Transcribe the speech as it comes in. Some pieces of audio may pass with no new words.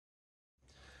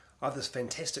I have this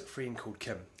fantastic friend called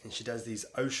Kim, and she does these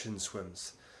ocean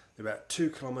swims. They're about 2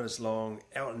 kilometres long,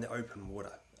 out in the open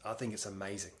water. I think it's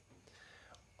amazing.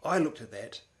 I looked at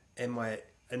that, and my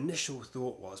initial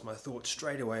thought was, my thought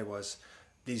straight away was,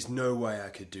 there's no way I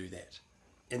could do that.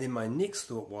 And then my next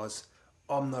thought was,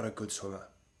 I'm not a good swimmer.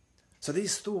 So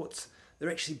these thoughts, they're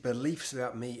actually beliefs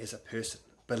about me as a person,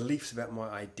 beliefs about my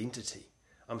identity.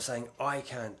 I'm saying I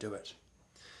can't do it.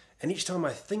 And each time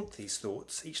I think these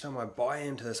thoughts, each time I buy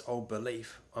into this old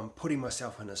belief, I'm putting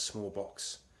myself in a small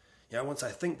box. You know, once I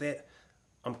think that,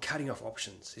 I'm cutting off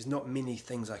options. There's not many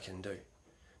things I can do.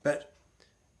 But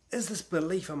is this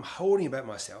belief I'm holding about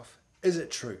myself, is it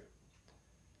true?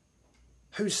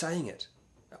 Who's saying it?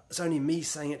 It's only me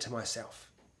saying it to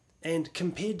myself. And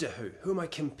compared to who? Who am I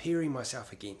comparing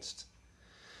myself against?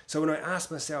 So when I ask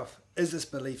myself, is this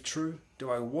belief true? Do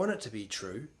I want it to be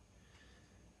true?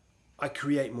 I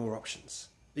create more options.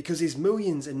 Because there's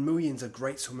millions and millions of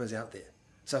great swimmers out there.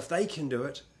 So if they can do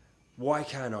it, why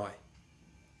can't I?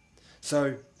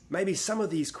 So maybe some of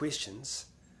these questions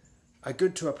are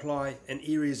good to apply in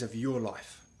areas of your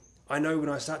life. I know when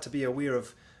I start to be aware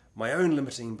of my own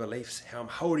limiting beliefs, how I'm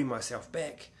holding myself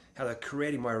back, how they're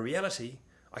creating my reality,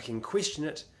 I can question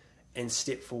it and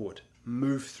step forward,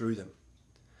 move through them.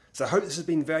 So I hope this has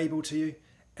been valuable to you,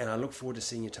 and I look forward to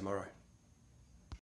seeing you tomorrow.